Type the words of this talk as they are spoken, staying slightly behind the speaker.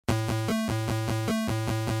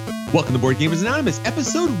Welcome to Board Gamers Anonymous,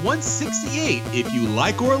 episode 168. If you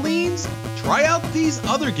like Orleans, try out these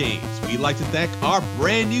other games. We'd like to thank our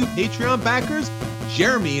brand new Patreon backers,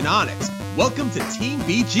 Jeremy and Onyx. Welcome to Team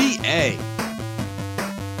BGA.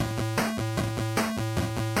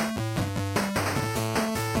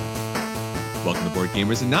 Welcome to Board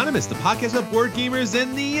Gamers Anonymous, the podcast of board gamers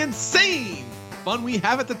and the insane fun we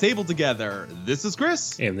have at the table together. This is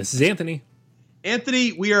Chris. And this is Anthony.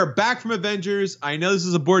 Anthony, we are back from Avengers. I know this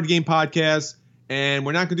is a board game podcast, and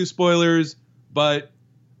we're not going to do spoilers, but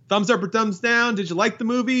thumbs up or thumbs down? Did you like the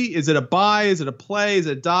movie? Is it a buy? Is it a play? Is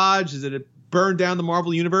it a dodge? Is it a burn down the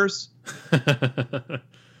Marvel Universe?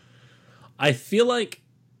 I feel like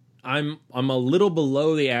I'm a little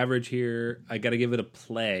below the average here. I got to give it a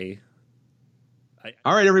play.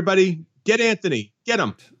 All right, everybody, get Anthony. Get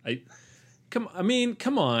him. Come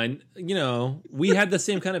on. You know, we had the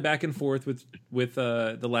same kind of back and forth with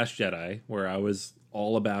The Last Jedi, where I was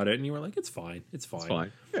all about it, and you were like, "It's fine, it's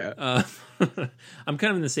fine." Yeah. I'm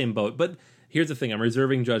kind of in the same boat, but here's the thing: I'm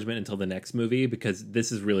reserving judgment until the next movie because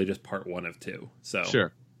this is really just part 1 of 2. So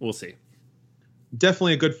sure, we'll see.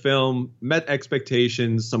 Definitely a good film. Met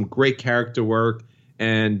expectations. Some great character work,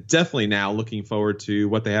 and definitely now looking forward to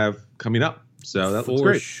what they have coming up. So that looks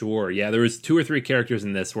great. For sure. Yeah, there was 2 or 3 characters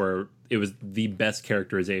in this where it was the best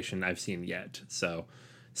characterization I've seen yet. So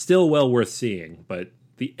still well worth seeing, but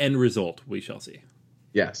the end result we shall see.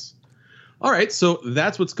 Yes. All right, so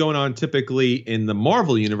that's what's going on typically in the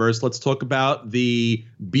Marvel universe. Let's talk about the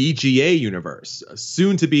BGA universe,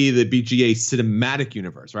 soon to be the BGA cinematic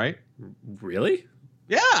universe, right? Really?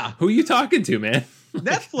 Yeah. Who are you talking to, man?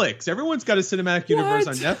 Netflix. Everyone's got a cinematic universe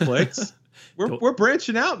on Netflix. We're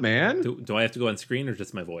branching out, man. Do I have to go on screen or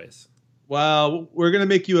just my voice? Well, we're going to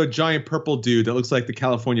make you a giant purple dude that looks like the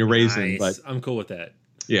California raisin. Nice. But I'm cool with that.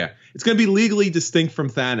 Yeah. It's going to be legally distinct from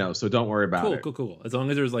Thanos, so don't worry about it. Cool. As long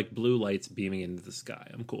as there's like blue lights beaming into the sky,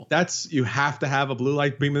 I'm cool. You have to have a blue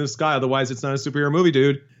light beam in the sky. Otherwise, it's not a superhero movie,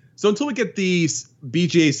 dude. So until we get the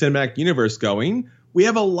BGA cinematic universe going, we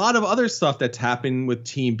have a lot of other stuff that's happening with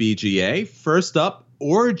Team BGA. First up,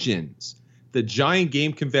 Origins, the giant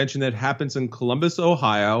game convention that happens in Columbus,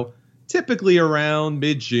 Ohio, typically around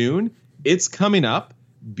mid-June. It's coming up.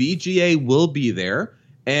 BGA will be there,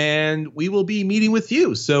 and we will be meeting with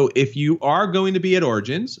you. So if you are going to be at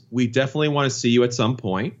Origins, we definitely want to see you at some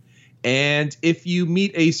point. And if you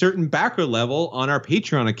meet a certain backer level on our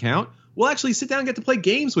Patreon account, we'll actually sit down and get to play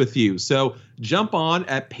games with you. So jump on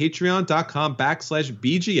at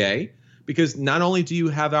patreon.com/BGA, because not only do you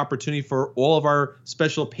have the opportunity for all of our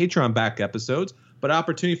special Patreon back episodes, but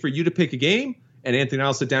opportunity for you to pick a game, and Anthony and I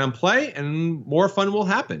will sit down and play, and more fun will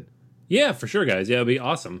happen. Yeah, for sure, guys. Yeah, it'll be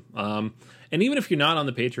awesome. And even if you're not on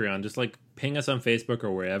the Patreon, just like ping us on Facebook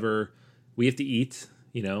or wherever. We have to eat.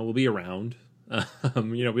 You know, we'll be around.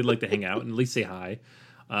 We'd like to hang out and at least say hi.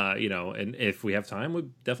 And if we have time, we'll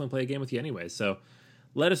definitely play a game with you anyway. So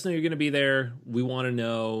let us know you're going to be there. We want to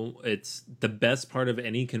know. It's the best part of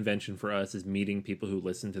any convention for us is meeting people who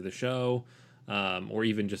listen to the show, or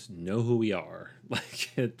even just know who we are.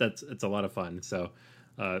 It's a lot of fun. So,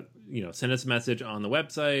 send us a message on the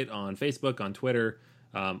website, on Facebook, on Twitter.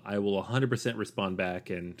 I will 100% respond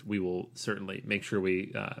back, and we will certainly make sure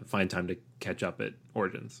we find time to catch up at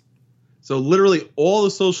Origins. So literally all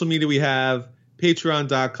the social media we have,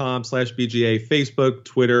 patreon.com/BGA, Facebook,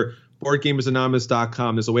 Twitter,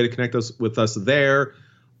 BoardGamersAnonymous.com. There's a way to connect us with us there.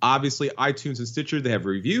 Obviously, iTunes and Stitcher, they have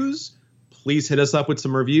reviews. Please hit us up with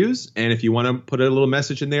some reviews. And if you want to put a little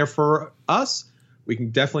message in there for us, we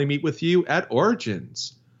can definitely meet with you at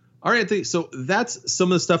Origins. All right, Anthony, so that's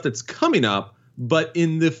some of the stuff that's coming up. But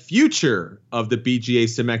in the future of the BGA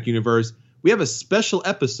Cinematic Universe, we have a special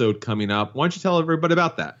episode coming up. Why don't you tell everybody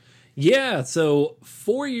about that? Yeah, so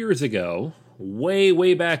 4 years ago,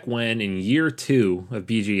 way back when, in year 2 of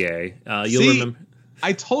BGA, you'll remember.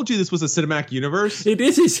 I told you this was a cinematic universe. It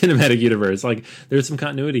is a cinematic universe. Like, there's some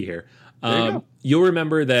continuity here. You'll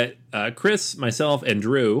remember that Chris, myself, and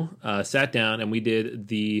Drew sat down and we did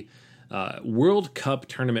the World Cup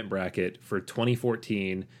tournament bracket for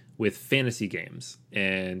 2014 with fantasy games.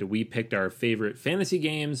 And we picked our favorite fantasy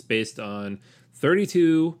games based on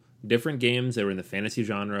 32 different games that were in the fantasy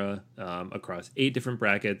genre across 8 different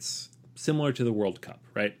brackets, similar to the World Cup,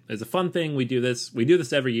 right? It's a fun thing. We do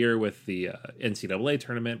this every year with the NCAA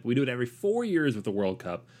tournament. We do it every 4 years with the World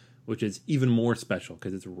Cup, which is even more special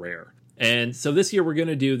because it's rare. And so this year we're going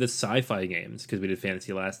to do the sci-fi games because we did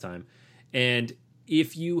fantasy last time. And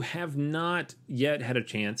if you have not yet had a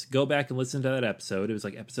chance, go back and listen to that episode. It was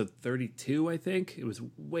like episode 32, I think. It was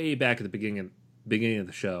way back at the beginning of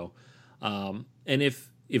the show. And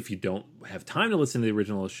if you don't have time to listen to the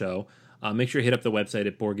original show, Make sure you hit up the website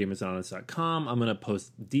at boardgamersanonymous.com. I'm going to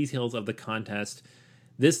post details of the contest.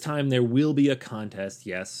 This time there will be a contest,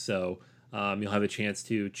 yes, so you'll have a chance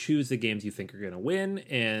to choose the games you think are going to win,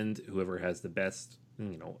 and whoever has the best,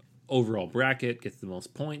 overall bracket, gets the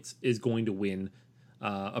most points, is going to win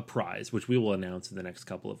a prize, which we will announce in the next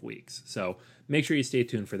couple of weeks. So make sure you stay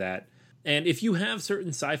tuned for that. And if you have certain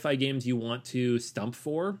sci-fi games you want to stump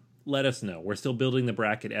for, let us know. We're still building the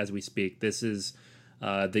bracket as we speak. This is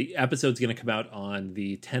the episode's going to come out on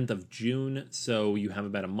the 10th of June, so you have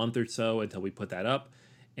about a month or so until we put that up.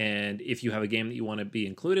 And if you have a game that you want to be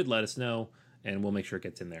included, let us know, and we'll make sure it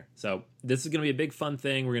gets in there. So this is going to be a big fun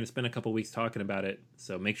thing. We're going to spend a couple weeks talking about it.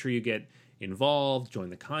 So make sure you get involved, join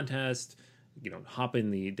the contest, hop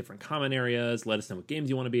in the different comment areas, let us know what games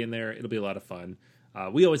you want to be in there. It'll be a lot of fun.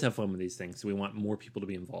 We always have fun with these things, so we want more people to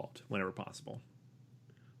be involved whenever possible.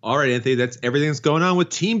 All right, Anthony, that's everything that's going on with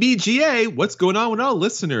Team BGA. What's going on with our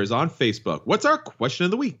listeners on Facebook? What's our question of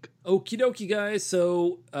the week? Okie dokie, guys.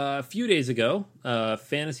 So a few days ago,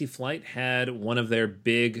 Fantasy Flight had one of their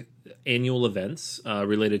big annual events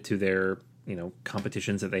related to their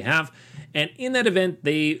competitions that they have. And in that event,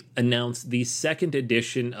 they announced the second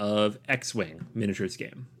edition of X-Wing miniatures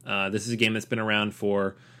game. This is a game that's been around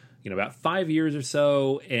for, about 5 years or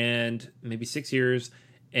so, and maybe 6 years.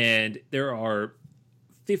 And there are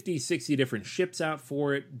 50, 60 different ships out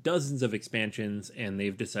for it, dozens of expansions, and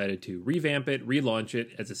they've decided to revamp it, relaunch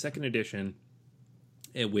it as a second edition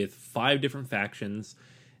with 5 different factions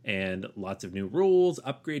and lots of new rules,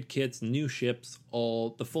 upgrade kits, new ships,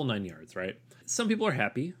 all the full 9 yards, right? Some people are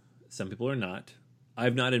happy, some people are not.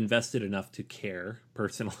 I've not invested enough to care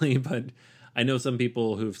personally, but I know some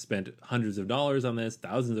people who've spent hundreds of dollars on this,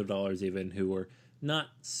 thousands of dollars even, who are not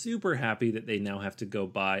super happy that they now have to go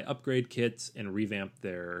buy upgrade kits and revamp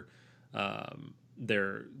their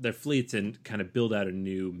fleets and kind of build out a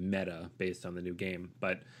new meta based on the new game.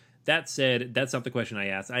 But that said, that's not the question I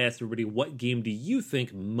asked. I asked everybody, what game do you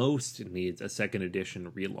think most needs a second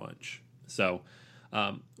edition relaunch? So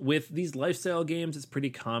with these lifestyle games, it's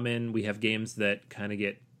pretty common. We have games that kind of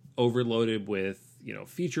get overloaded with,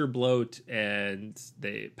 feature bloat and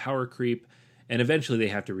the power creep, and eventually they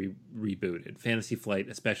have to reboot it. Fantasy Flight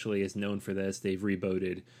especially is known for this. They've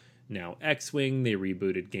rebooted now X-Wing, they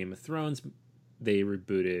rebooted Game of Thrones, they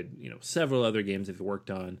rebooted, several other games they've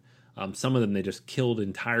worked on. Some of them they just killed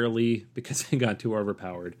entirely because they got too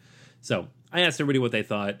overpowered. So I asked everybody what they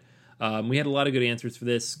thought. We had a lot of good answers for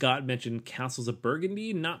this. Scott mentioned Castles of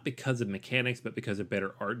Burgundy, not because of mechanics, but because of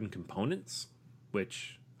better art and components,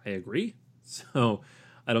 which I agree. So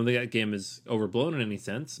I don't think that game is overblown in any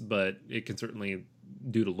sense, but it can certainly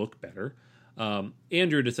do to look better.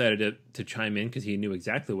 Andrew decided to chime in because he knew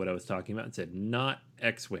exactly what I was talking about and said, not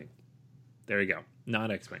X-Wing. There you go.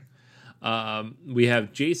 Not X-Wing. We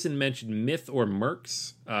have Jason mentioned Myth or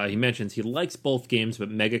Mercs. He mentions he likes both games, but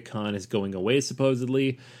MegaCon is going away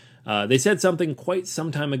supposedly. They said something quite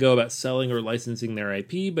some time ago about selling or licensing their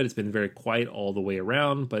IP, but it's been very quiet all the way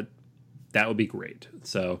around, but that would be great.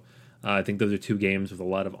 So I think those are 2 games with a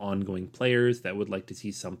lot of ongoing players that would like to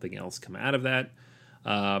see something else come out of that.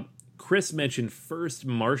 Chris mentioned First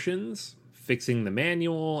Martians, fixing the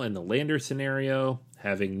manual and the lander scenario,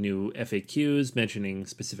 having new FAQs, mentioning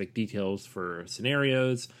specific details for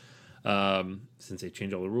scenarios. Since they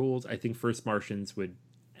changed all the rules, I think First Martians would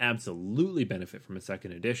absolutely benefit from a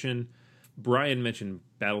second edition. Brian mentioned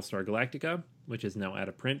Battlestar Galactica, which is now out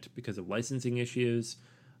of print because of licensing issues.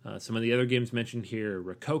 Some of the other games mentioned here,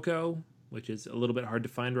 Rococo, which is a little bit hard to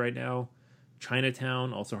find right now.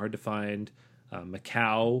 Chinatown, also hard to find.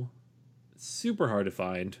 Macau, super hard to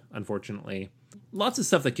find, unfortunately. Lots of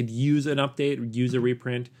stuff that could use an update, use a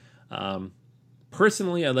reprint.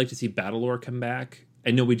 Personally, I'd like to see Battlelore come back. I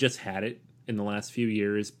know we just had it in the last few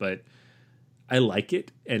years, but I like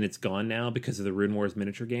it, and it's gone now because of the Rune Wars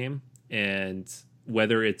miniature game. And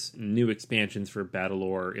whether it's new expansions for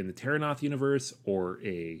Battlelore in the Terranoth universe or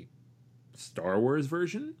a Star Wars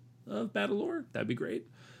version of Battlelore, that'd be great.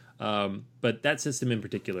 But that system in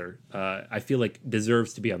particular, I feel like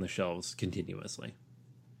deserves to be on the shelves continuously.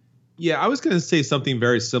 Yeah, I was going to say something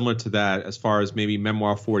very similar to that as far as maybe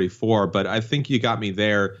Memoir 44, but I think you got me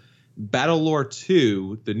there. Battlelore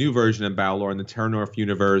 2, the new version of Battlelore in the Terranoth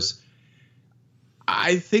universe,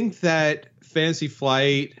 I think that Fantasy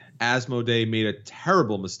Flight, Asmodee made a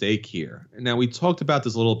terrible mistake here. Now, we talked about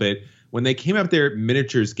this a little bit. When they came out with their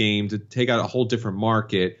miniatures game to take out a whole different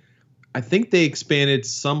market, I think they expanded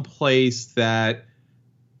someplace that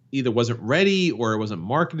either wasn't ready or it wasn't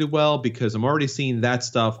marketed well, because I'm already seeing that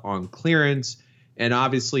stuff on clearance. And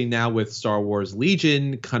obviously now with Star Wars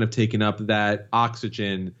Legion kind of taking up that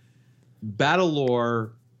oxygen,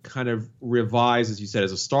 Battlelore kind of revised, as you said,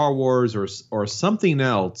 as a Star Wars or something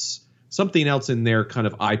else in their kind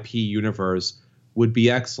of IP universe would be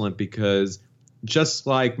excellent, because just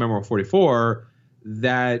like Memoir 44,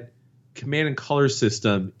 that command and color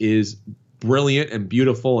system is brilliant and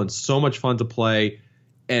beautiful and so much fun to play.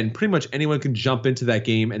 And pretty much anyone can jump into that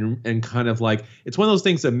game and kind of like, it's one of those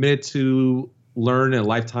things, a minute to learn and a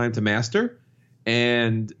lifetime to master.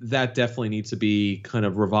 And that definitely needs to be kind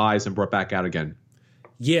of revised and brought back out again.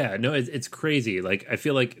 Yeah, no, it's crazy. Like, I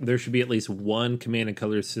feel like there should be at least one command and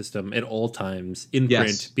color system at all times in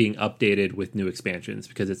print being updated with new expansions,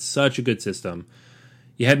 because it's such a good system.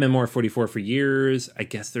 You had Memoir 44 for years. I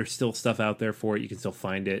guess there's still stuff out there for it. You can still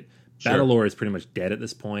find it. Sure. Battlelore is pretty much dead at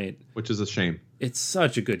this point. Which is a shame. It's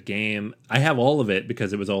such a good game. I have all of it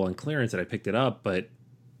because it was all on clearance and I picked it up, but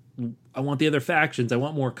I want the other factions. I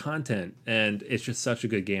want more content. And it's just such a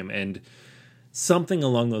good game. And something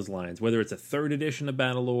along those lines, whether it's a 3rd edition of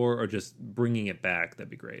Battlelore or just bringing it back, that'd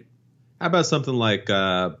be great. How about something like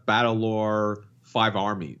Battlelore 5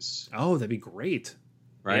 Armies? Oh, that'd be great.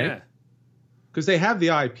 Right? Yeah. Because they have the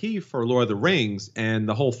IP for Lord of the Rings and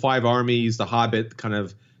the whole 5 Armies, the Hobbit kind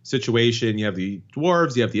of situation. You have the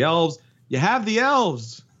dwarves, you have the elves. You have the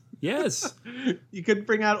elves. Yes. You could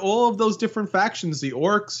bring out all of those different factions, the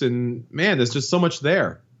orcs, and man, there's just so much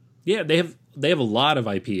there. Yeah, they have a lot of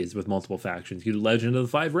IPs with multiple factions. You do Legend of the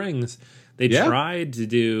Five Rings. They tried to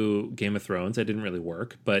do Game of Thrones. That didn't really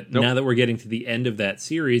work. But now that we're getting to the end of that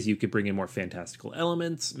series, you could bring in more fantastical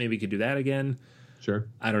elements. Maybe you could do that again. Sure.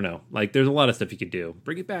 I don't know. Like, there's a lot of stuff you could do.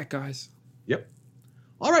 Bring it back, guys. Yep.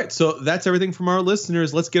 All right, so that's everything from our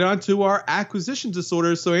listeners. Let's get on to our acquisition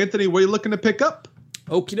disorders. So, Anthony, what are you looking to pick up?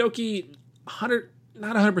 Okie dokie.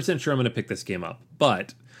 Not 100% sure I'm going to pick this game up,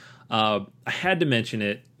 but I had to mention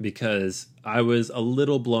it because I was a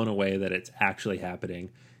little blown away that it's actually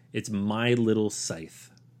happening. It's My Little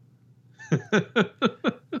Scythe.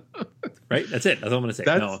 Right? That's it. That's all I'm going to say.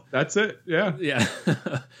 That's it. Yeah. Yeah.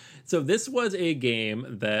 So this was a game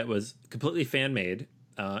that was completely fan-made.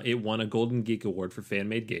 It won a Golden Geek Award for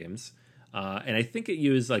fan-made games. And I think it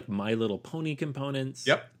used like My Little Pony components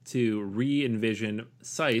to re-envision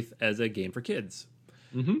Scythe as a game for kids.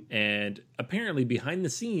 Mm-hmm. And apparently behind the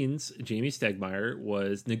scenes, Jamie Stegmaier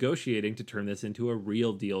was negotiating to turn this into a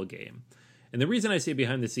real deal game. And the reason I say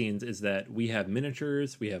behind the scenes is that we have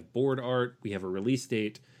miniatures, we have board art, we have a release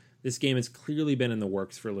date. This game has clearly been in the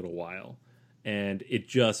works for a little while. And it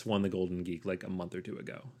just won the Golden Geek like a month or two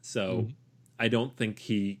ago. So I don't think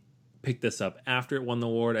he picked this up after it won the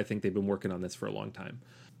award. I think they've been working on this for a long time.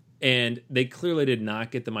 And they clearly did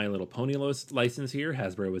not get the My Little Pony license here.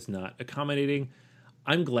 Hasbro was not accommodating.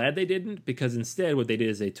 I'm glad they didn't, because instead what they did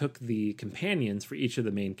is they took the companions for each of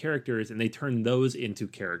the main characters and they turned those into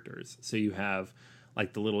characters. So you have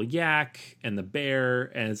like the little yak and the bear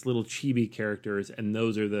and its little chibi characters, and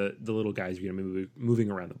those are the little guys you're going to be moving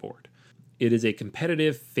around the board. It is a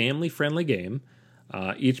competitive, family-friendly game.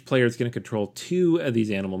 Each player is going to control 2 of these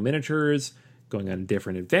animal miniatures, going on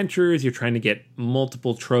different adventures. You're trying to get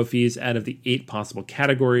multiple trophies out of the 8 possible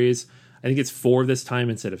categories. I think it's 4 this time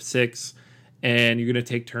instead of 6. And you're going to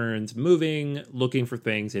take turns moving, looking for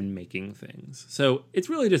things, and making things. So it's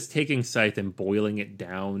really just taking Scythe and boiling it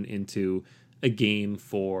down into a game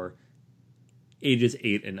for ages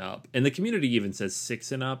 8 and up. And the community even says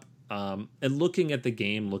 6 and up. And looking at the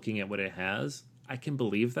game, looking at what it has, I can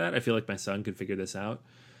believe that. I feel like my son could figure this out.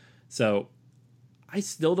 So I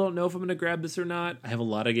still don't know if I'm going to grab this or not. I have a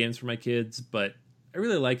lot of games for my kids, but I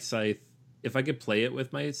really like Scythe. If I could play it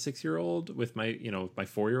with my 6-year-old, with my, my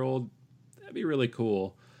 4-year-old, that'd be really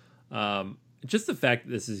cool. Just the fact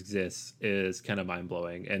that this exists is kind of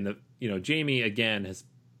mind-blowing. And Jamie, again, has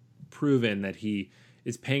proven that he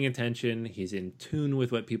is paying attention. He's in tune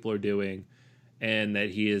with what people are doing, and that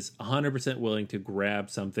he is 100% willing to grab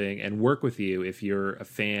something and work with you if you're a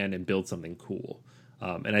fan and build something cool.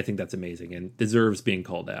 And I think that's amazing and deserves being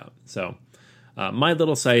called out. So My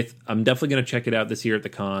Little Scythe, I'm definitely going to check it out this year at the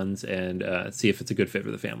cons and see if it's a good fit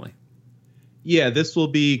for the family. Yeah, this will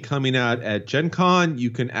be coming out at Gen Con.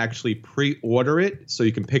 You can actually pre-order it, so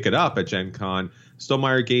you can pick it up at Gen Con.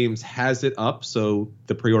 Stonemaier Games has it up, so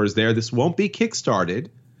the pre-order is there. This won't be kickstarted,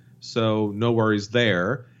 so no worries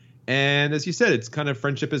there. And as you said, it's kind of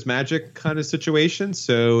friendship is magic kind of situation.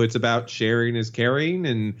 So it's about sharing is caring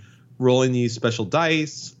and rolling these special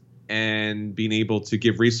dice and being able to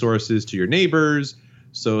give resources to your neighbors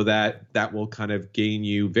so that will kind of gain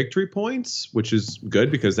you victory points, which is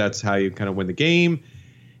good because that's how you kind of win the game.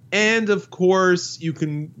 And of course, you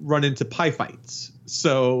can run into pie fights.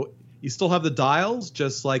 So you still have the dials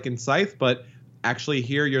just like in Scythe, but actually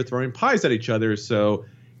here you're throwing pies at each other. So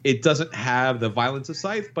It doesn't have the violence of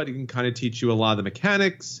Scythe, but it can kind of teach you a lot of the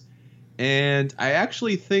mechanics. And I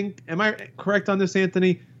actually think, am I correct on this,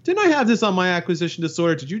 Anthony? Didn't I have this on my acquisition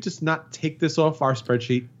disorder? Did you just not take this off our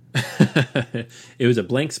spreadsheet? It was a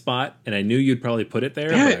blank spot, and I knew you'd probably put it there,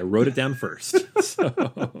 but I wrote it down first.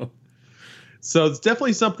 So it's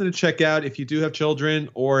definitely something to check out if you do have children,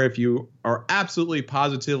 or if you are absolutely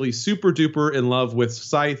positively super duper in love with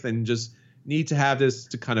Scythe and just need to have this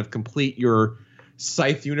to kind of complete your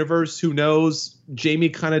Scythe universe. Who knows? Jamie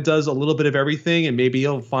kind of does a little bit of everything, and maybe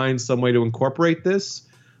he'll find some way to incorporate this.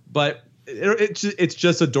 But it's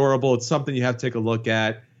just adorable. It's something you have to take a look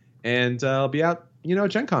at, and it'll be out, at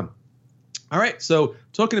Gen Con. All right, so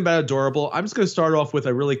talking about adorable, I'm just going to start off with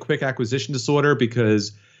a really quick acquisition disorder,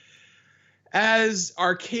 because as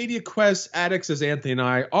Arcadia Quest addicts as Anthony and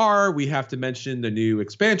I are, we have to mention the new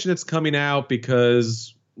expansion that's coming out,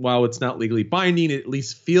 because while it's not legally binding, it at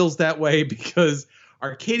least feels that way, because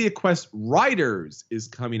Arcadia Quest Riders is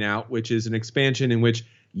coming out, which is an expansion in which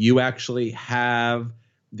you actually have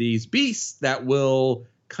these beasts that will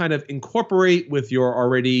kind of incorporate with your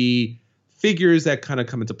already figures that kind of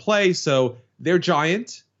come into play. So they're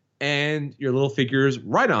giant, and your little figures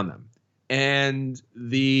ride on them. And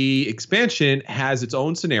the expansion has its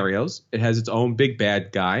own scenarios. It has its own big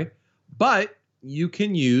bad guy, but you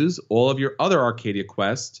can use all of your other Arcadia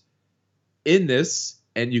Quest in this,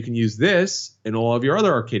 and you can use this in all of your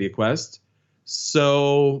other Arcadia Quest.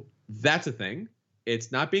 So that's a thing.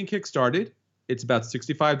 It's not being kickstarted. It's about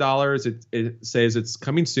 $65. It says it's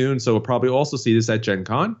coming soon, so we'll probably also see this at Gen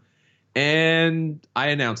Con. And I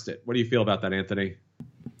announced it. What do you feel about that, Anthony?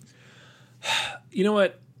 You know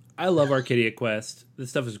what? I love Arcadia Quest. This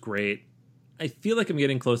stuff is great. I feel like I'm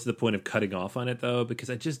getting close to the point of cutting off on it, though, because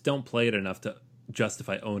I just don't play it enough to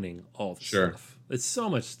justify owning all the stuff. It's so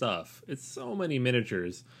much stuff. It's so many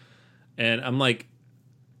miniatures. And I'm like,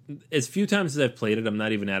 as few times as I've played it, I'm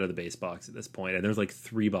not even out of the base box at this point. And there's like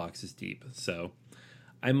 3 boxes deep. So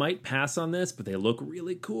I might pass on this, but they look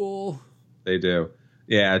really cool. They do.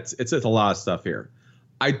 Yeah, it's a lot of stuff here.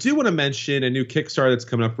 I do want to mention a new Kickstarter that's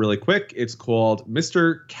coming up really quick. It's called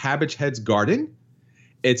Mr. Cabbagehead's Garden.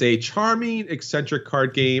 It's a charming, eccentric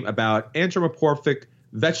card game about anthropomorphic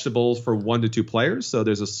vegetables for 1 to 2 players. So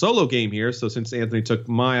there's a solo game here. So since Anthony took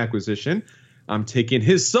my acquisition, I'm taking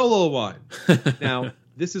his solo one. Now,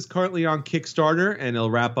 this is currently on Kickstarter, and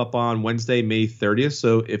it'll wrap up on Wednesday, May 30th.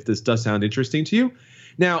 So if this does sound interesting to you.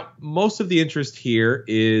 Now, most of the interest here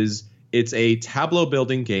is it's a tableau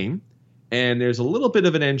building game. And there's a little bit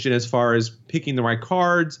of an engine as far as picking the right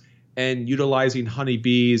cards and utilizing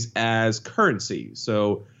honeybees as currency.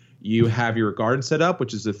 So you have your garden set up,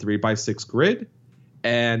 which is a 3x6 grid,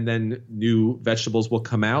 and then new vegetables will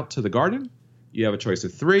come out to the garden. You have a choice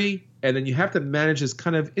of 3, and then you have to manage this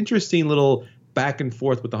kind of interesting little back and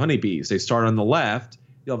forth with the honeybees. They start on the left,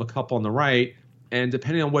 you'll have a couple on the right, and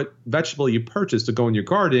depending on what vegetable you purchase to go in your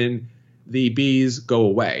garden, the bees go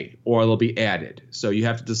away or they'll be added. So you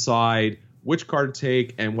have to decide which card to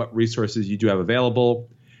take and what resources you do have available.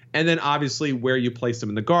 And then obviously where you place them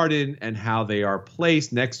in the garden and how they are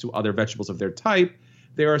placed next to other vegetables of their type.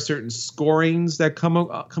 There are certain scorings that come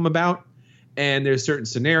about. And there's certain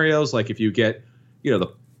scenarios, like if you get,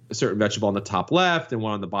 a certain vegetable on the top left and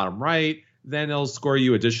one on the bottom right, then it'll score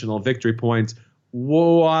you additional victory points.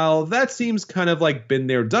 While that seems kind of like been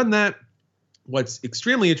there, done that, what's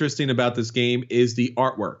extremely interesting about this game is the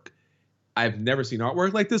artwork. I've never seen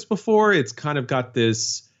artwork like this before. It's kind of got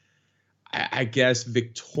this, I guess,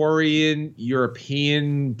 Victorian,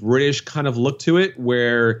 European, British kind of look to it,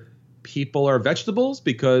 where people are vegetables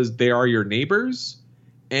because they are your neighbors.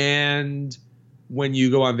 And when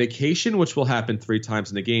you go on vacation, which will happen 3 times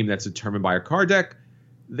in the game, that's determined by your card deck,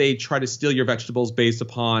 they try to steal your vegetables based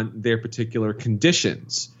upon their particular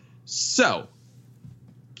conditions. So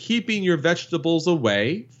keeping your vegetables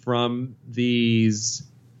away from these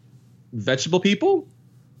vegetable people,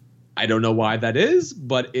 I don't know why that is,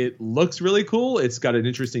 but it looks really cool. It's got an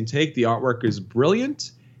interesting take. The artwork is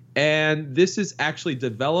brilliant. And this is actually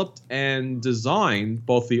developed and designed,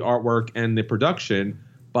 both the artwork and the production,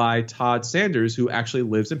 by Todd Sanders, who actually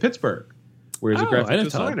lives in Pittsburgh, where he's a graphic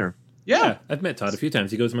designer. Yeah, I've met Todd a few times.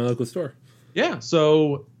 He goes to my local store. Yeah,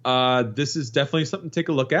 so this is definitely something to take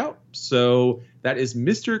a look out. So that is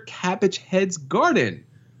Mr. Cabbagehead's Garden,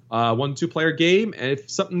 1-2 player game. And if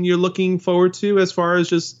something you're looking forward to as far as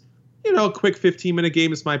just, a quick 15-minute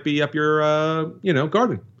game, this might be up your,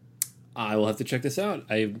 garden. I will have to check this out.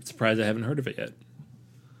 I'm surprised I haven't heard of it yet.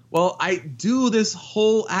 Well, I do this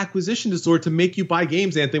whole acquisition disorder to make you buy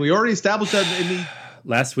games, Anthony. We already established that in the...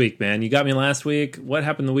 Last week, man. You got me last week. What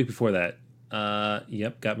happened the week before that?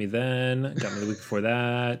 Yep, got me then. Got me the week before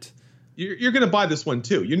that. You're going to buy this one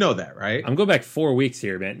too. You know that, right? I'm going back 4 weeks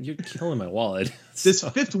here, man. You're killing my wallet. This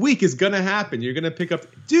fifth week is going to happen. You're going to pick up...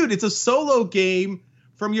 Dude, it's a solo game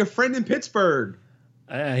from your friend in Pittsburgh.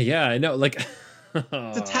 Yeah, I know. Like,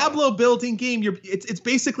 it's a tableau building game. It's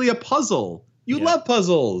basically a puzzle. You love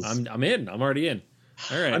puzzles. I'm in. I'm already in.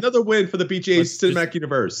 All right. Another win for the BGA Cinematic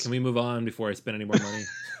Universe. Can we move on before I spend any more money?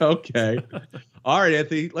 Okay. All right,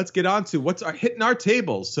 Anthony, let's get on to what's hitting our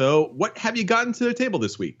table. So what have you gotten to the table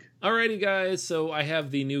this week? Alrighty, guys. So I have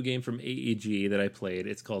the new game from AEG that I played.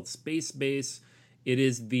 It's called Space Base. It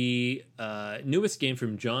is the newest game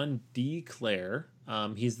from John D. Clare.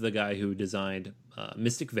 He's the guy who designed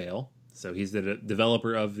Mystic Vale. So he's the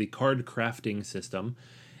developer of the card crafting system.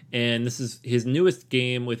 And this is his newest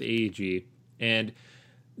game with AEG. And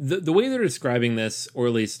the way they're describing this, or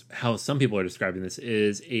at least how some people are describing this,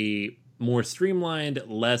 is a more streamlined,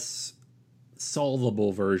 less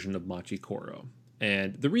solvable version of Machi Koro.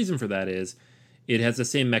 And the reason for that is it has the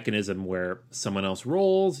same mechanism where someone else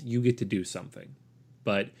rolls, you get to do something.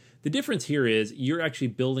 But the difference here is you're actually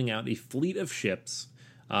building out a fleet of ships.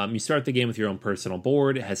 You start the game with your own personal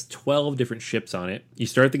board. It has 12 different ships on it. You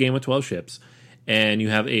start the game with 12 ships. And you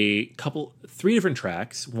have 3 different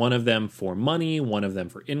tracks, one of them for money, one of them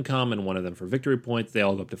for income, and one of them for victory points. They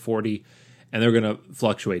all go up to 40, and they're going to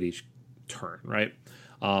fluctuate each turn, right?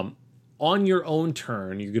 On your own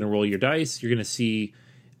turn, you're going to roll your dice. You're going to see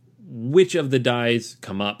which of the dice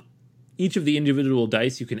come up. Each of the individual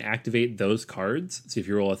dice, you can activate those cards. So if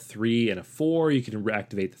you roll a 3 and a 4, you can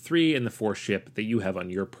activate the 3 and the 4 ship that you have on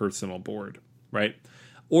your personal board, right?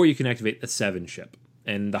 Or you can activate the 7 ship.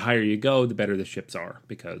 And the higher you go, the better the ships are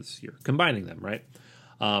because you're combining them, right?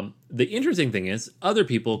 The interesting thing is other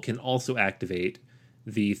people can also activate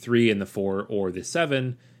the 3 and the 4 or the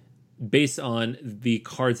 7 based on the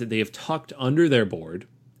cards that they have tucked under their board.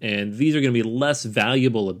 And these are going to be less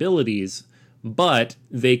valuable abilities, but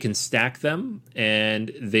they can stack them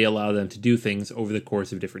and they allow them to do things over the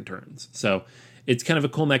course of different turns. So it's kind of a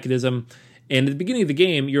cool mechanism. And at the beginning of the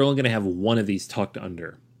game, you're only going to have one of these tucked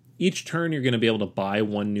under. Each turn, you're going to be able to buy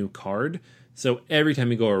one new card. So every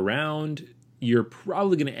time you go around, you're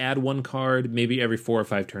probably going to add one card. Maybe every 4 or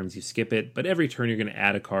 5 turns you skip it. But every turn, you're going to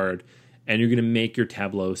add a card. And you're going to make your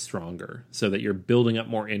tableau stronger so that you're building up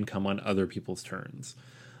more income on other people's turns.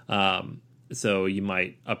 So you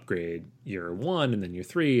might upgrade your 1, and then your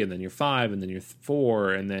 3, and then your 5, and then your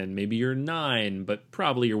 4, and then maybe your 9, but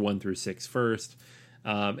probably your 1 through 6 first.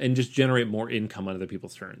 And just generate more income on other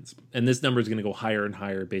people's turns. And this number is going to go higher and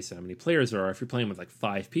higher based on how many players there are. If you're playing with like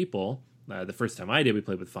 5 people, the first time I did, we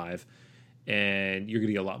played with 5, and you're going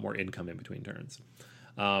to get a lot more income in between turns.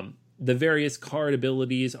 The various card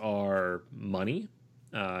abilities are money.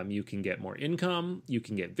 You can get more income. You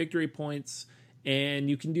can get victory points. And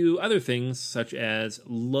you can do other things such as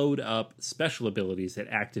load up special abilities that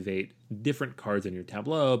activate different cards in your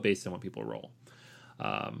tableau based on what people roll.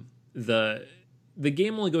 The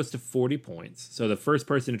game only goes to 40 points. So the first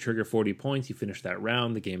person to trigger 40 points, you finish that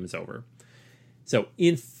round, the game is over. So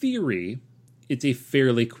in theory, it's a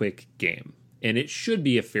fairly quick game. And it should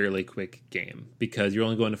be a fairly quick game because you're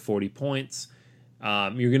only going to 40 points.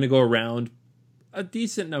 You're going to go around a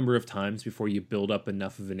decent number of times before you build up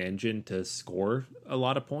enough of an engine to score a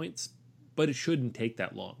lot of points, but it shouldn't take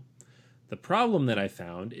that long. The problem that I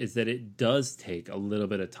found is that it does take a little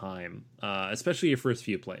bit of time, especially your first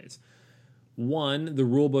few plays. One, the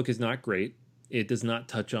rulebook is not great. It does not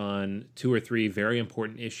touch on 2 or 3 very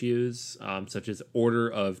important issues, such as order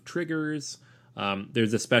of triggers.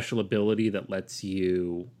 There's a special ability that lets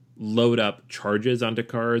you load up charges onto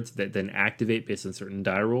cards that then activate based on certain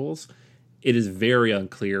die rolls. It is very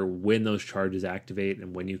unclear when those charges activate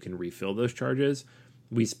and when you can refill those charges.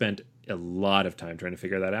 We spent a lot of time trying to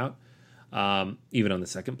figure that out, even on the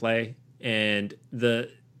second play. And the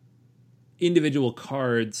individual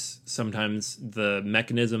cards, sometimes the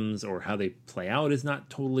mechanisms or how they play out is not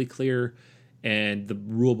totally clear, and the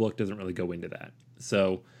rule book doesn't really go into that.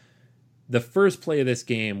 So the first play of this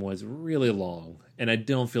game was really long, and I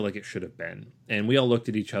don't feel like it should have been. And we all looked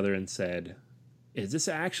at each other and said, is this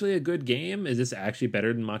actually a good game? Is this actually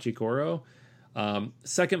better than Machi Koro?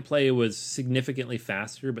 Second play was significantly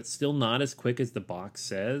faster, but still not as quick as the box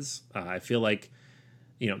says. I feel like,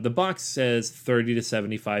 the box says 30 to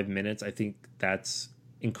 75 minutes. I think that's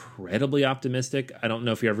incredibly optimistic. I don't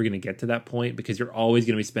know if you're ever going to get to that point because you're always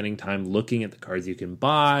going to be spending time looking at the cards you can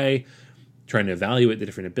buy, trying to evaluate the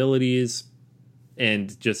different abilities,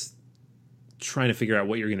 and just trying to figure out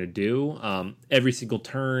what you're going to do. Every single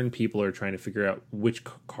turn, people are trying to figure out which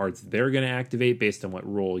cards they're going to activate based on what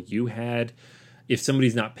role you had. If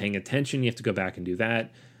somebody's not paying attention, you have to go back and do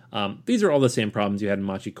that. These are all the same problems you had in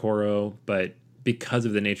Machi Koro, but because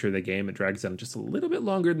of the nature of the game, it drags on just a little bit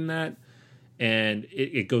longer than that. And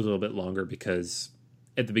it goes a little bit longer because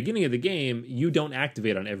at the beginning of the game, you don't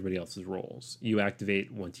activate on everybody else's rolls. You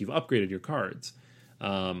activate once you've upgraded your cards,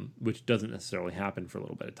 which doesn't necessarily happen for a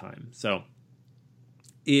little bit of time. So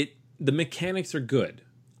the mechanics are good.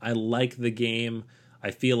 I like the game. I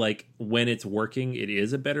feel like when it's working, it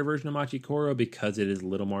is a better version of Machi Koro because it is a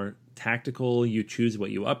little more tactical. You choose what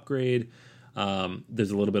you upgrade.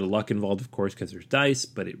 There's a little bit of luck involved, of course, because there's dice,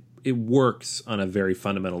 but it works on a very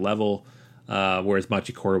fundamental level. Whereas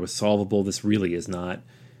Machi Koro was solvable, this really is not.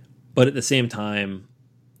 But at the same time,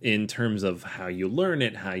 in terms of how you learn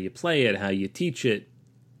it, how you play it, how you teach it,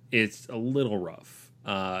 it's a little rough.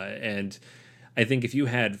 And I think if you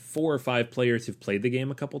had 4 or 5 players who've played the game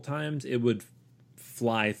a couple times, it would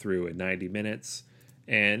fly through in 90 minutes,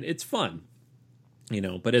 and it's fun.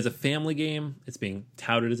 But as a family game, it's being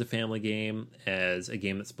touted as a family game, as a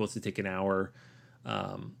game that's supposed to take an hour.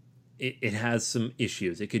 It has some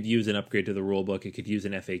issues. It could use an upgrade to the rulebook. It could use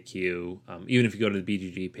an FAQ. Even if you go to the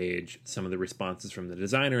BGG page, some of the responses from the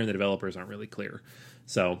designer and the developers aren't really clear.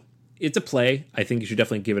 So it's a play. I think you should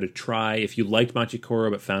definitely give it a try. If you liked Machi Koro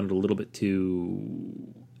but found it a little bit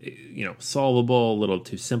too, solvable, a little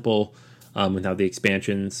too simple, without the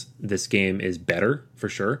expansions, this game is better for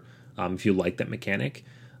sure. If you like that mechanic,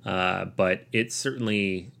 but it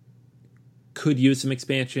certainly could use some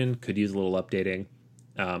expansion, could use a little updating.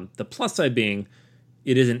 The plus side being,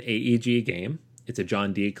 it is an AEG game. It's a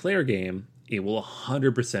John D. Clare game. It will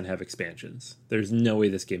 100% have expansions. There's no way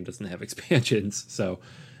this game doesn't have expansions. So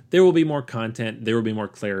there will be more content. There will be more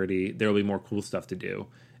clarity. There will be more cool stuff to do.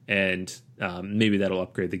 And maybe that'll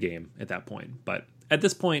upgrade the game at that point. But at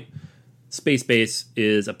this point, Space Base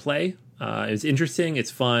is a play. It's interesting.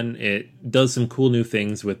 It's fun. It does some cool new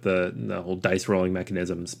things with the whole dice rolling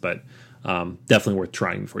mechanisms, but definitely worth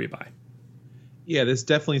trying before you buy. Yeah, this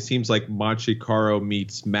definitely seems like Machi Koro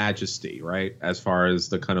meets Majesty, right? As far as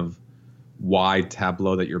the kind of wide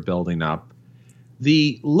tableau that you're building up.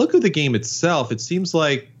 The look of the game itself, it seems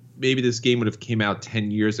like maybe this game would have came out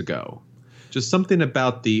 10 years ago. Just something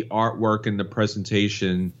about the artwork and the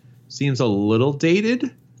presentation seems a little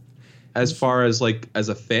dated. As far as as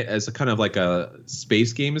a kind of like a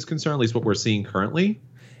space game is concerned, at least what we're seeing currently.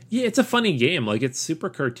 Yeah, it's a funny game. It's super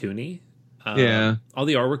cartoony. Yeah, all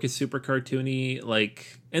the artwork is super cartoony.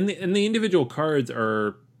 And the individual cards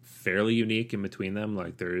are fairly unique in between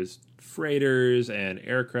them. There's freighters and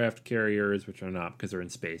aircraft carriers, which are not because they're in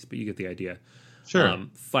space, but you get the idea. Sure.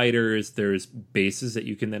 Fighters. There's bases that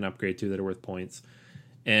you can then upgrade to that are worth points,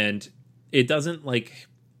 and it doesn't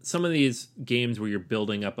some of these games where you're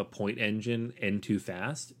building up a point engine end too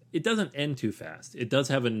fast. It doesn't end too fast. It does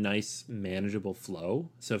have a nice manageable flow.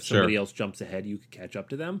 So if somebody else jumps ahead, you can catch up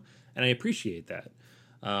to them. And I appreciate that.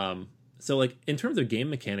 So in terms of game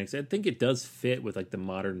mechanics, I think it does fit with the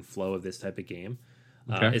modern flow of this type of game.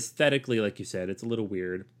 Okay. Aesthetically, like you said, it's a little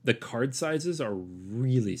weird. The card sizes are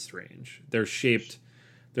really strange. They're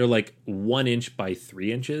 1 inch by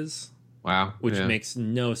 3 inches. Wow. Which makes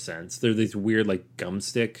no sense. They're these weird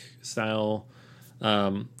gumstick style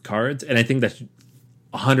cards. And I think that's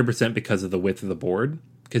 100% because of the width of the board.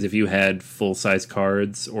 Because if you had full size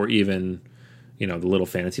cards or even, the little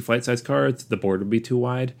Fantasy Flight size cards, the board would be too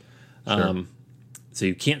wide. Sure. So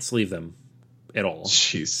you can't sleeve them at all.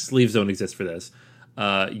 Jeez. Sleeves don't exist for this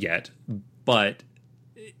yet. But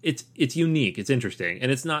it's unique. It's interesting.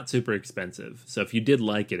 And it's not super expensive. So if you did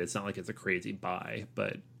like it, it's not like it's a crazy buy.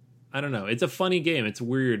 But I don't know. It's a funny game. It's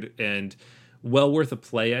weird and well worth a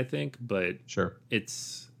play, I think. But sure,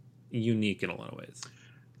 it's unique in a lot of ways.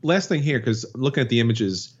 Last thing here, because looking at the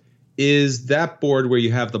images, is that board where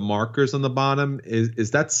you have the markers on the bottom,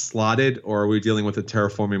 is that slotted, or are we dealing with a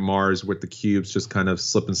terraforming Mars with the cubes just kind of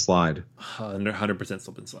slip and slide? 100%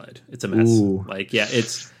 slip and slide. It's a mess. Ooh.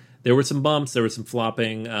 There were some bumps. There was some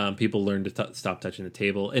flopping. People learned to stop touching the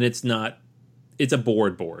table, and it's not. It's a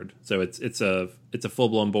board, so it's a full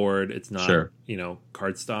blown board. It's not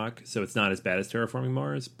card stock, so it's not as bad as Terraforming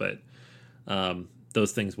Mars, but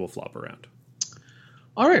those things will flop around.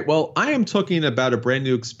 All right, well, I am talking about a brand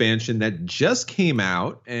new expansion that just came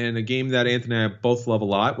out, and a game that Anthony and I both love a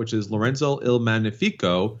lot, which is Lorenzo Il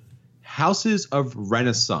Magnifico, Houses of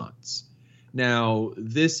Renaissance. Now,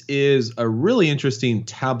 this is a really interesting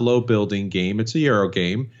tableau building game. It's a Euro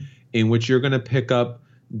game in which you're going to pick up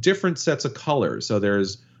different sets of colors. So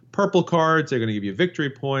there's purple cards. They're going to give you victory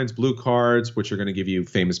points. Blue cards, which are going to give you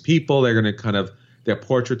famous people. They're going to their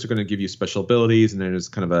portraits are going to give you special abilities. And then there's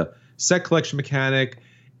kind of a set collection mechanic.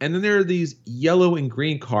 And then there are these yellow and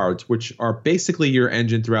green cards, which are basically your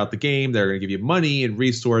engine throughout the game. They're going to give you money and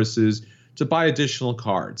resources to buy additional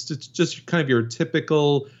cards. It's just kind of your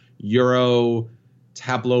typical Euro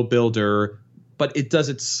tableau builder, but it does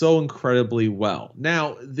it so incredibly well.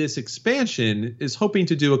 Now, this expansion is hoping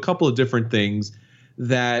to do a couple of different things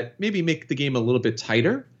that maybe make the game a little bit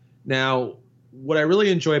tighter. Now, what I really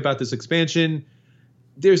enjoy about this expansion,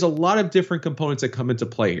 there's a lot of different components that come into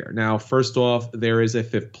play here. Now, first off, there is a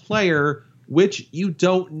 5th player, which you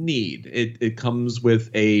don't need. It comes with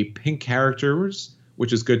a pink characters,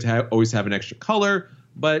 which is good to always have an extra color,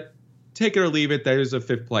 but take it or leave it, there's a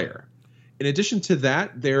 5th player. In addition to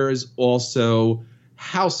that, there is also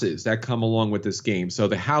houses that come along with this game. So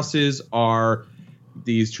the houses are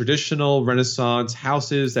these traditional Renaissance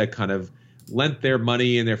houses that kind of lent their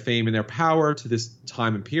money and their fame and their power to this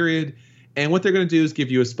time and period. And what they're going to do is give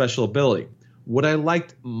you a special ability. What I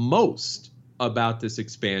liked most about this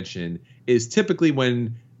expansion is typically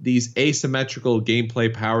when these asymmetrical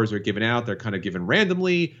gameplay powers are given out, they're kind of given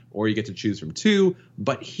randomly, or you get to choose from 2.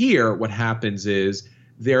 But here, what happens is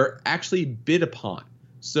they're actually bid upon.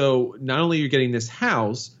 So not only are you getting this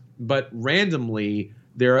house, but randomly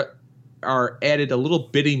there are added a little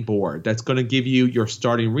bidding board that's going to give you your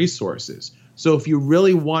starting resources. So if you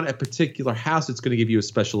really want a particular house that's going to give you a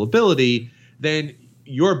special ability, then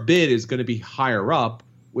your bid is going to be higher up,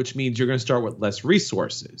 which means you're going to start with less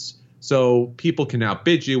resources. So people can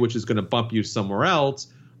outbid you, which is going to bump you somewhere else.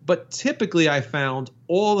 But typically I found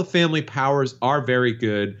all the family powers are very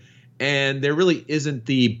good, and there really isn't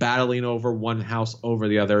the battling over one house over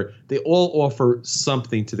the other. They all offer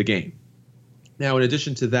something to the game. Now, in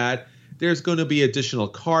addition to that, there's going to be additional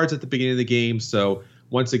cards at the beginning of the game. So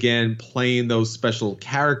once again, playing those special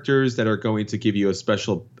characters that are going to give you a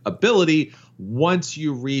special ability once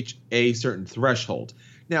you reach a certain threshold.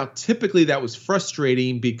 Now, typically that was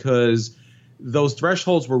frustrating because those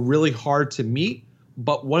thresholds were really hard to meet.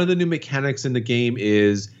 But one of the new mechanics in the game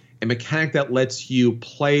is a mechanic that lets you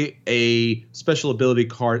play a special ability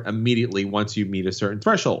card immediately once you meet a certain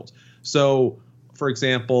threshold. So, for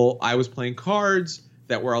example, I was playing cards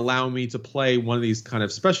that were allowing me to play one of these kind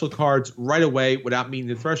of special cards right away without meeting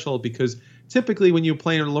the threshold, because typically when you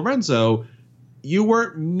play in Lorenzo, you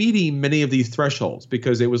weren't meeting many of these thresholds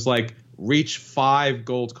because it was like reach 5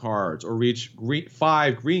 gold cards or reach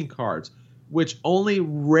 5 green cards, which only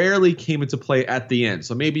rarely came into play at the end.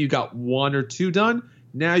 So maybe you got 1 or 2 done.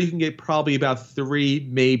 Now you can get probably about 3,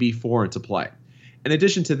 maybe 4 into play. In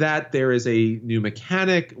addition to that, there is a new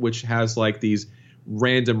mechanic which has like these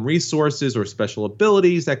random resources or special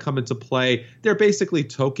abilities that come into play. They're basically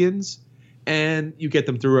tokens, and you get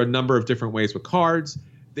them through a number of different ways with cards.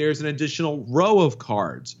 There's an additional row of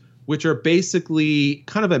cards, which are basically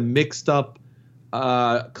kind of a mixed up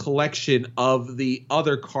collection of the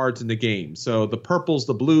other cards in the game. So the purples,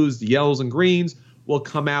 the blues, the yellows, and greens will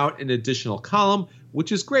come out in an additional column,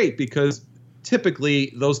 which is great because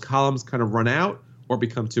typically those columns kind of run out or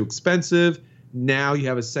become too expensive. Now you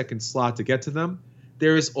have a second slot to get to them.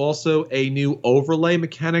 There is also a new overlay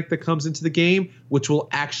mechanic that comes into the game, which will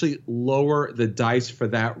actually lower the dice for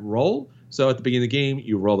that roll. So at the beginning of the game,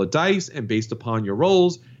 you roll the dice, and based upon your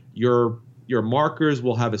rolls, your markers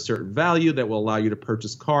will have a certain value that will allow you to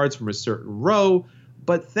purchase cards from a certain row.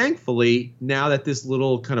 But thankfully, now that this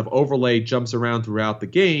little kind of overlay jumps around throughout the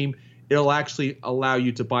game, it'll actually allow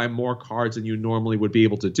you to buy more cards than you normally would be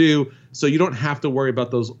able to do. So you don't have to worry about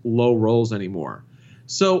those low rolls anymore.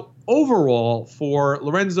 So overall, for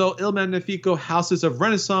Lorenzo Il Magnifico Houses of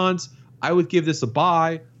Renaissance, I would give this a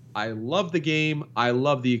buy. I love the game. I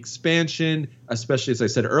love the expansion, especially as I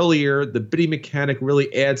said earlier, the bidding mechanic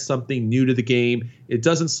really adds something new to the game. It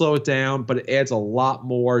doesn't slow it down, but it adds a lot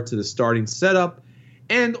more to the starting setup.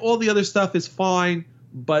 And all the other stuff is fine,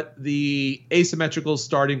 but the asymmetrical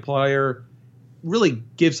starting player really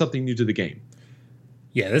gives something new to the game.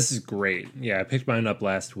 Yeah, this is great. Yeah, I picked mine up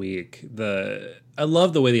last week. I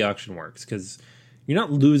love the way the auction works because you're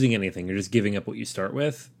not losing anything. You're just giving up what you start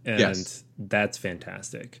with, and yes, that's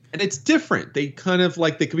fantastic. And it's different. They kind of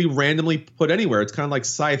like they could be randomly put anywhere. It's kind of like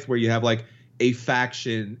Scythe, where you have like a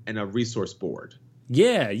faction and a resource board.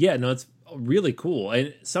 Yeah, no, it's really cool.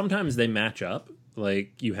 And sometimes they match up.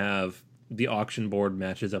 Like you have the auction board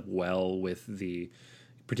matches up well with the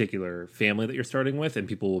particular family that you're starting with, and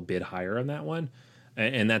people will bid higher on that one.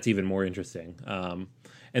 And that's even more interesting.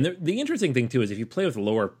 And the interesting thing, too, is if you play with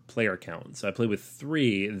lower player counts, so I play with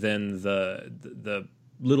 3, then the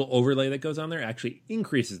little overlay that goes on there actually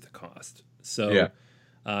increases the cost. So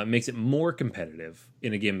it makes it more competitive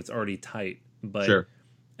in a game that's already tight. But, sure.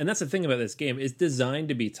 And that's the thing about this game. It's designed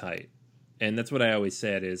to be tight. And that's what I always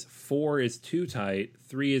said is 4 is too tight,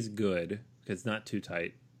 3 is good because it's not too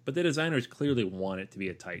tight. But the designers clearly want it to be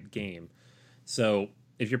a tight game. So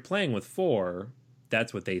if you're playing with 4,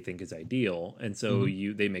 that's what they think is ideal. And so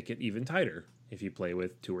they make it even tighter if you play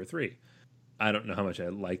with 2 or 3. I don't know how much I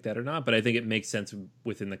like that or not, but I think it makes sense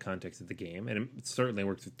within the context of the game. And it certainly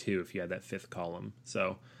works with 2 if you had that 5th column.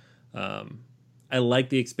 So I like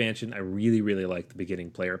the expansion. I really, really like the beginning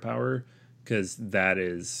player power because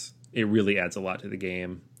it really adds a lot to the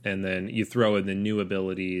game. And then you throw in the new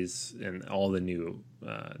abilities and all the new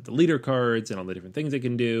the leader cards and all the different things it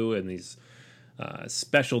can do and these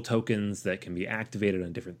special tokens that can be activated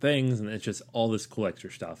on different things. And it's just all this cool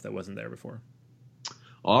extra stuff that wasn't there before.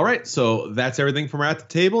 All right, so that's everything from at the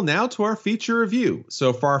table. Now to our feature review.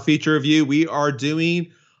 So for our feature review, we are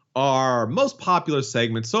doing our most popular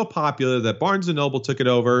segment, so popular that Barnes & Noble took it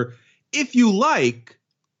over. If you like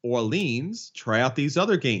Orleans, try out these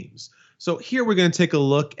other games. So here we're going to take a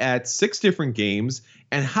look at 6 different games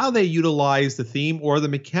and how they utilize the theme or the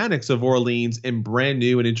mechanics of Orleans in brand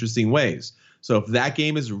new and interesting ways. So if that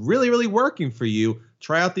game is really, really working for you,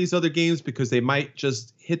 try out these other games because they might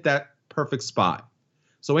just hit that perfect spot.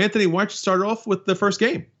 So Anthony, why don't you start off with the first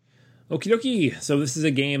game? Okie dokie. So this is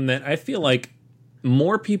a game that I feel like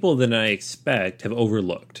more people than I expect have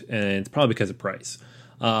overlooked, and it's probably because of price.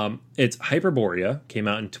 It's Hyperborea, came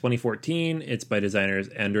out in 2014. It's by designers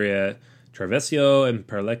Andrea Travesio and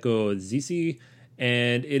Perleco Zisi,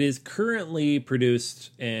 and it is currently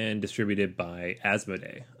produced and distributed by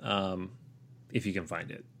Asmodee, if you can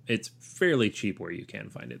find it. It's fairly cheap where you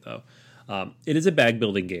can find it, though. It is a bag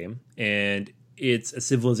building game, and it's a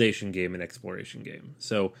civilization game and exploration game.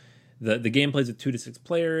 So the game plays with 2 to 6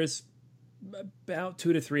 players, about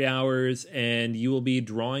 2 to 3 hours, and you will be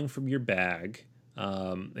drawing from your bag,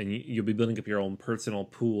 and you'll be building up your own personal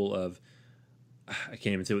pool of, I can't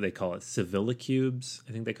even say what they call it, civilicubes,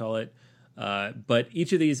 I think they call it. But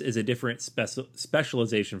each of these is a different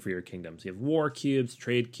specialization for your kingdom. So you have war cubes,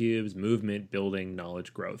 trade cubes, movement, building,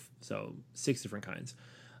 knowledge, growth. So 6 different kinds.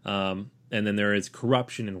 And then there is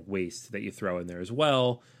corruption and waste that you throw in there as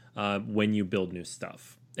well when you build new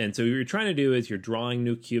stuff. And so what you're trying to do is you're drawing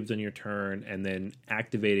new cubes on your turn and then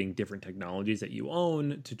activating different technologies that you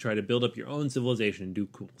own to try to build up your own civilization and do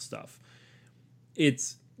cool stuff.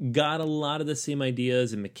 It's got a lot of the same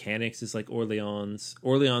ideas and mechanics as like Orleans.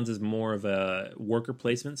 Orleans is more of a worker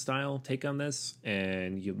placement style take on this,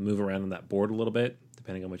 and you move around on that board a little bit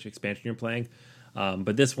depending on which expansion you're playing.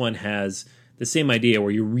 But this one has the same idea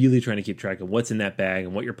where you're really trying to keep track of what's in that bag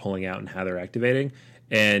and what you're pulling out and how they're activating.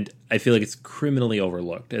 And I feel like it's criminally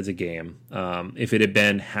overlooked as a game. If it had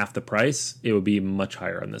been half the price, it would be much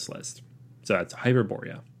higher on this list. So that's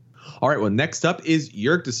Hyperborea. All right, well, next up is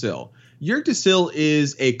Yggdrasil. Yggdrasil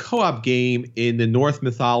is a co-op game in the Norse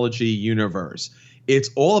mythology universe. It's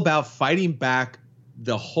all about fighting back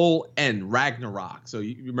the whole end, Ragnarok. So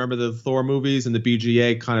you remember the Thor movies and the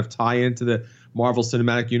BGA kind of tie into the Marvel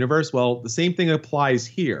Cinematic Universe? Well, the same thing applies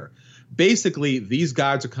here. Basically, these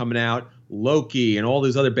guys are coming out, Loki and all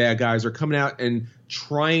these other bad guys are coming out and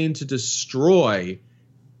trying to destroy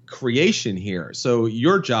creation here. So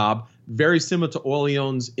your job, very similar to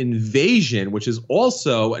Orleans Invasion, which is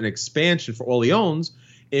also an expansion for Orleans,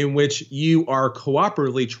 in which you are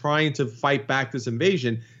cooperatively trying to fight back this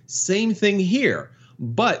invasion. Same thing here.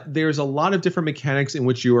 But there's a lot of different mechanics in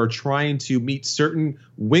which you are trying to meet certain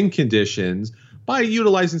win conditions by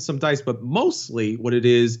utilizing some dice. But mostly what it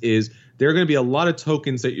is there are going to be a lot of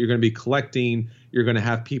tokens that you're going to be collecting. You're going to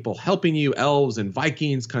have people helping you, elves and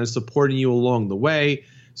Vikings kind of supporting you along the way.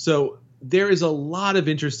 So there is a lot of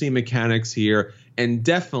interesting mechanics here and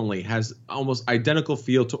definitely has almost identical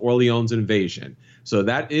feel to Orleans Invasion. So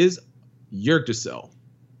that is Yggdrasil.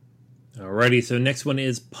 Alrighty, so next one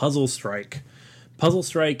is Puzzle Strike. Puzzle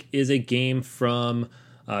Strike is a game from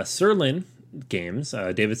Sirlin Games,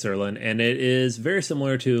 David Sirlin, and it is very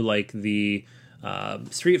similar to like the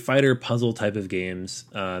Street Fighter puzzle type of games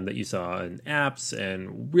that you saw in apps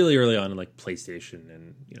and really early on in like PlayStation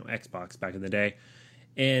and Xbox back in the day.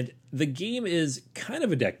 And the game is kind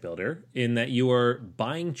of a deck builder in that you are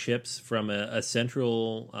buying chips from a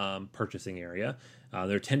central purchasing area.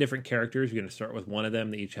 There are 10 different characters. You're going to start with one of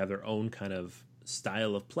them. They each have their own kind of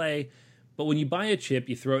style of play. But when you buy a chip,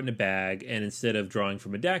 you throw it in a bag, and instead of drawing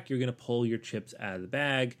from a deck, you're going to pull your chips out of the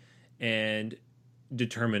bag and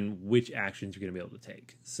determine which actions you're going to be able to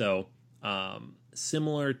take. So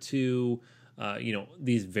similar to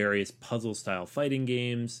these various puzzle-style fighting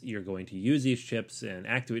games, you're going to use these chips and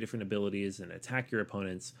activate different abilities and attack your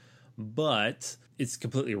opponents, but it's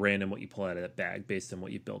completely random what you pull out of that bag based on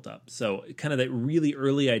what you've built up. So kind of that really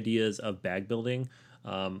early ideas of bag building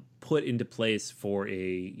put into place for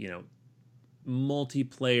a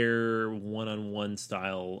multiplayer one-on-one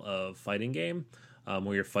style of fighting game,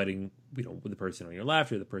 where you're fighting with the person on your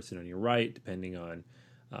left or the person on your right, depending on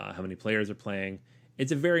how many players are playing.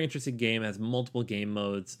 It's a very interesting game. It has multiple game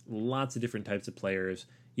modes, lots of different types of players.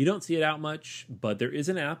 You don't see it out much, but there is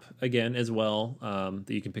an app, again, as well,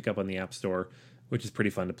 that you can pick up on the App Store, which is pretty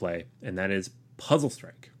fun to play, and that is Puzzle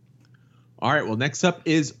Strike. All right, well, next up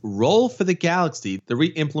is Roll for the Galaxy, the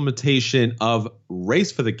re-implementation of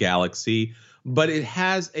Race for the Galaxy, but it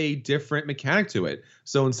has a different mechanic to it.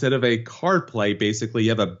 So instead of a card play, basically you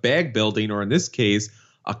have a bag building, or in this case,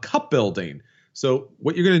 a cup building. So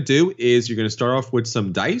what you're going to do is you're going to start off with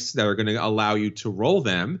some dice that are going to allow you to roll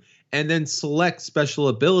them, and then select special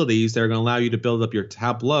abilities that are going to allow you to build up your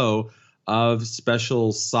tableau of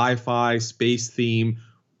special sci-fi, space theme,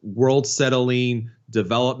 world settling,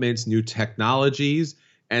 developments, new technologies.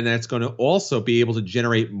 And that's going to also be able to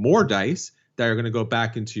generate more dice that are going to go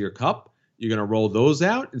back into your cup. You're going to roll those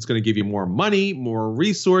out. It's going to give you more money, more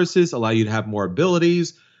resources, allow you to have more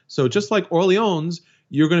abilities. So just like Orleans,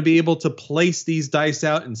 you're going to be able to place these dice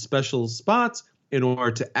out in special spots in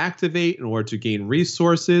order to activate, in order to gain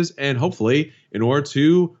resources, and hopefully in order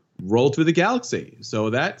to roll through the galaxy. So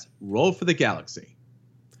that's Roll for the Galaxy.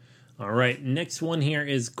 All right, next one here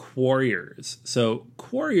is Quarriors. So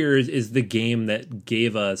Quarriors is the game that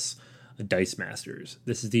gave us Dice Masters.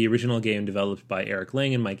 This is the original game developed by Eric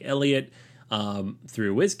Lang and Mike Elliott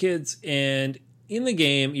through WizKids. And in the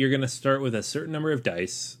game, you're going to start with a certain number of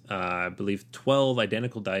dice, I believe 12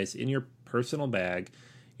 identical dice in your personal bag.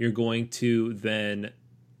 You're going to then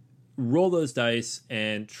roll those dice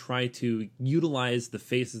and try to utilize the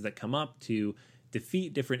faces that come up to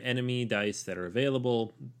defeat different enemy dice that are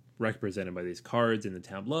available, represented by these cards in the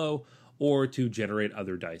tableau, or to generate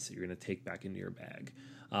other dice that you're going to take back into your bag.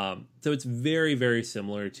 So it's very, very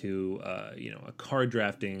similar to a card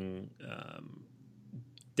drafting,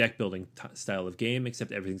 deck building style of game,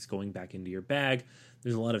 except everything's going back into your bag.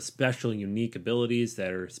 There's a lot of special, unique abilities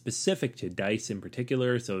that are specific to dice in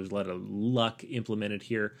particular, so there's a lot of luck implemented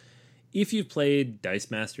here. If you've played Dice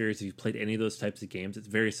Masters, if you've played any of those types of games, it's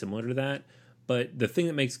very similar to that. But the thing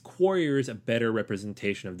that makes Quarriors a better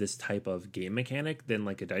representation of this type of game mechanic than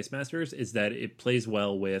like a Dice Masters is that it plays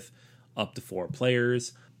well with up to 4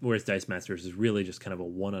 players, whereas Dice Masters is really just kind of a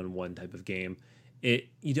one-on-one type of game.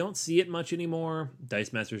 You don't see it much anymore.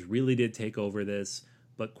 Dice Masters really did take over this,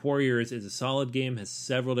 but Quarriors is a solid game, has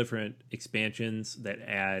several different expansions that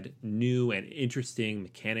add new and interesting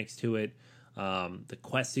mechanics to it. The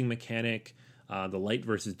questing mechanic, the light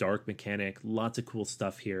versus dark mechanic, lots of cool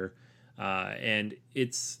stuff here. And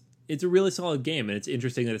it's a really solid game, and it's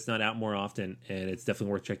interesting that it's not out more often, and it's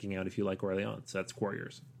definitely worth checking out if you like Orleans. So that's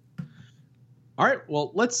Quarriors. All right,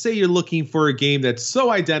 well, let's say you're looking for a game that's so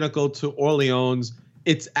identical to Orleans,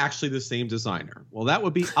 it's actually the same designer. Well, that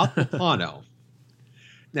would be Altiplano.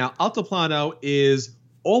 Now, Altiplano is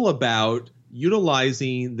all about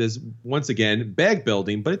utilizing this, once again, bag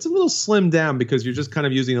building, but it's a little slimmed down because you're just kind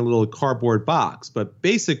of using a little cardboard box. But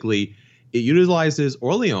basically, it utilizes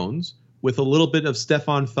Orleans with a little bit of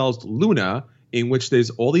Stefan Feld's Luna, in which there's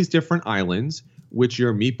all these different islands, which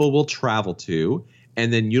your meeple will travel to.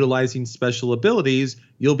 And then utilizing special abilities,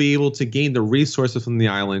 you'll be able to gain the resources from the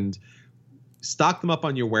island, stock them up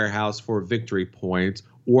on your warehouse for victory points,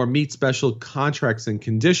 or meet special contracts and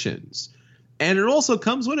conditions. And it also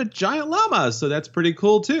comes with a giant llama, so that's pretty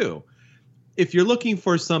cool too. If you're looking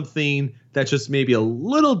for something that's just maybe a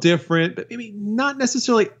little different, but maybe not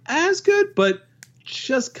necessarily as good, but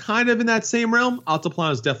just kind of in that same realm,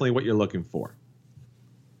 Altiplano is definitely what you're looking for.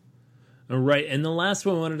 All right, and the last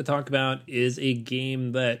one I wanted to talk about is a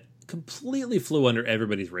game that completely flew under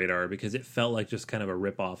everybody's radar because it felt like just kind of a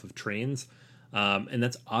ripoff of Trains, and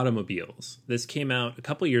that's Automobiles. This came out a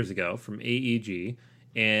couple years ago from AEG,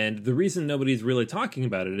 and the reason nobody's really talking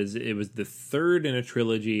about it is it was the third in a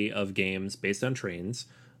trilogy of games based on Trains,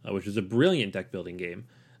 which was a brilliant deck-building game,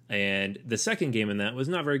 and the second game in that was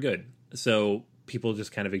not very good, so people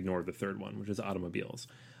just kind of ignored the third one, which is Automobiles.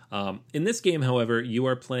 In this game, however, you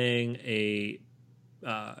are playing a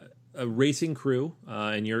racing crew,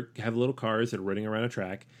 and you have little cars that are running around a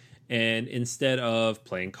track. And instead of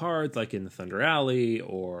playing cards like in the Thunder Alley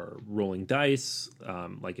or rolling dice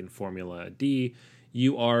like in Formula D,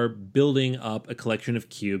 you are building up a collection of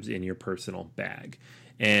cubes in your personal bag.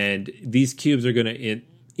 And these cubes are going to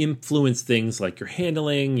influence things like your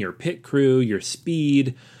handling, your pit crew, your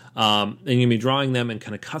speed. And you're going to be drawing them and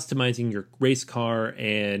kind of customizing your race car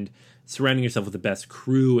and surrounding yourself with the best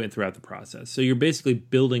crew and throughout the process. So you're basically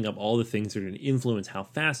building up all the things that are going to influence how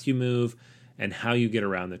fast you move, and how you get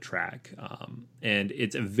around the track. And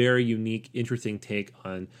it's a very unique, interesting take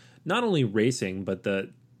on not only racing, but the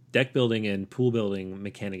deck building and pool building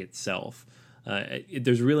mechanic itself.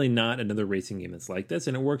 There's really not another racing game that's like this,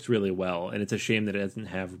 and it works really well. And it's a shame that it doesn't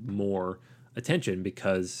have more attention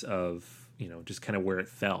because of, just kind of where it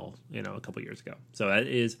fell, a couple years ago. So that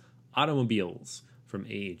is Automobiles from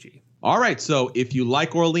AEG. All right, so if you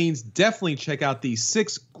like Orleans, definitely check out these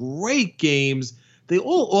 6 great games. They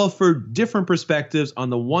all offer different perspectives on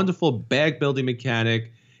the wonderful bag building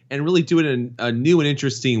mechanic and really do it in a new and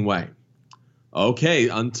interesting way. Okay,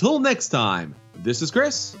 until next time, this is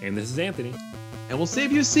Chris. And this is Anthony. And we'll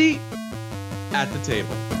save you a seat at the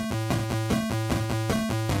table.